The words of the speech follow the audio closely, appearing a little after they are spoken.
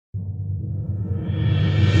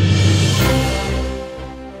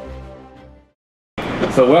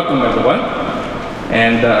So welcome everyone.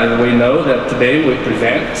 And as we know that today we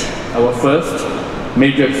present our first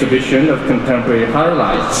major exhibition of contemporary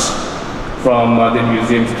highlights from the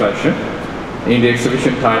museum's collection. In the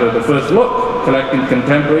exhibition titled The First Look, Collecting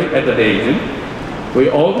Contemporary at the Asian, we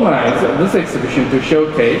organized this exhibition to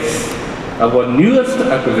showcase our newest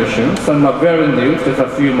acquisitions. Some are very new, just a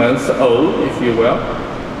few months old, if you will,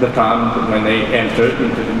 the time when they entered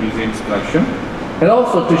into the museum's collection, and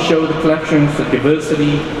also to show the collection's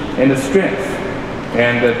diversity and the strength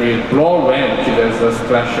and the broad range that this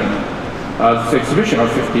collection, this exhibition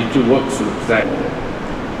of 52 works represent.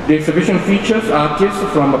 The exhibition features artists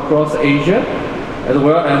from across Asia as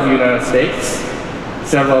well as the United States.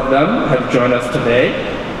 Several of them have joined us today,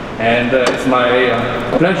 and it's my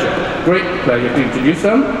great pleasure to introduce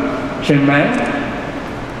them. Chen Man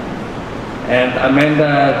and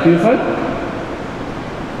Amanda Duvan,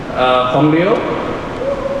 Hong Liu,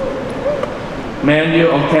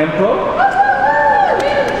 Manuel Ocampo.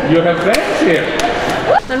 You have fans here.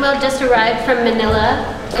 Manuel just arrived from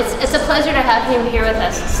Manila. It's a pleasure to have him here with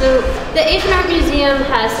us. So the Asian Art Museum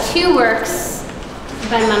has 2 works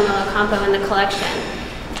by Manuel Ocampo in the collection.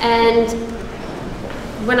 And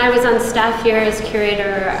when I was on staff here as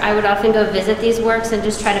curator, I would often go visit these works and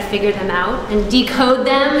just try to figure them out and decode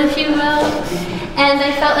them, if you will. And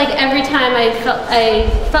I felt like every time I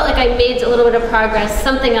felt like I made a little bit of progress,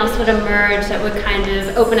 something else would emerge that would kind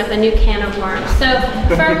of open up a new can of worms. So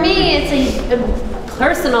for me, it's a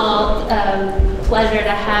personal pleasure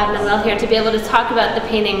to have Manuel here to be able to talk about the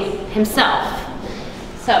painting himself.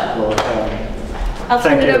 So. I'll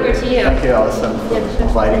turn it over to you. Thank you, Alison, for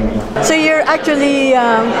inviting me. So you're actually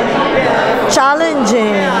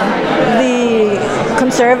challenging the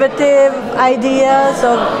conservative ideas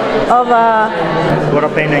of what a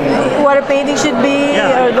painting should be,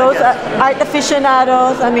 or those art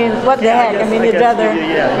aficionados. I mean, what the heck? I mean, you'd rather.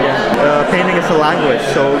 Painting is a language,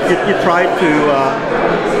 so you try to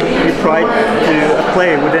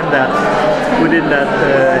play within that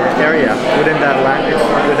area, within that language,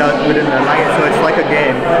 So it's like a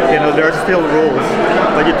game. You know, there are still rules,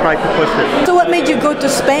 but you try to push it. So what made you go to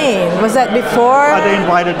Spain? Was that before? They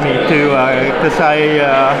invited me to, because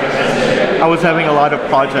I was having a lot of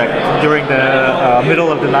projects during the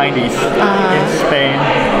middle of the 90s in Spain,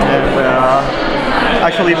 and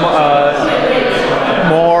actually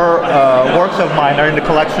more works of mine are in the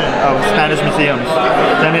collection of Spanish museums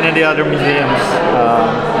than in any other museums.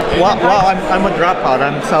 Well, I'm a dropout.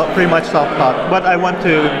 I'm pretty much self-taught, but I went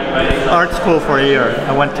to art school for a year.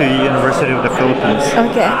 I went to University of the Philippines.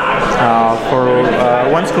 Okay. For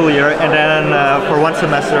 1 school year, and then for 1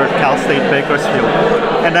 semester at Cal State Bakersfield.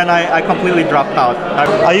 And then I completely dropped out.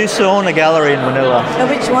 I used to own a gallery in Manila. Oh,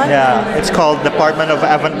 which one? Yeah, it's called Department of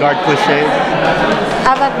Avant-Garde Clichés.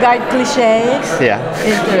 Avant-garde clichés? Yeah.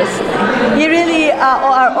 Interesting. You really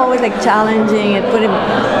are always like challenging and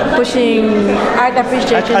pushing art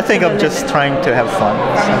appreciation. I think I'm just trying to have fun.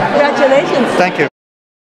 So. Congratulations. Thank you.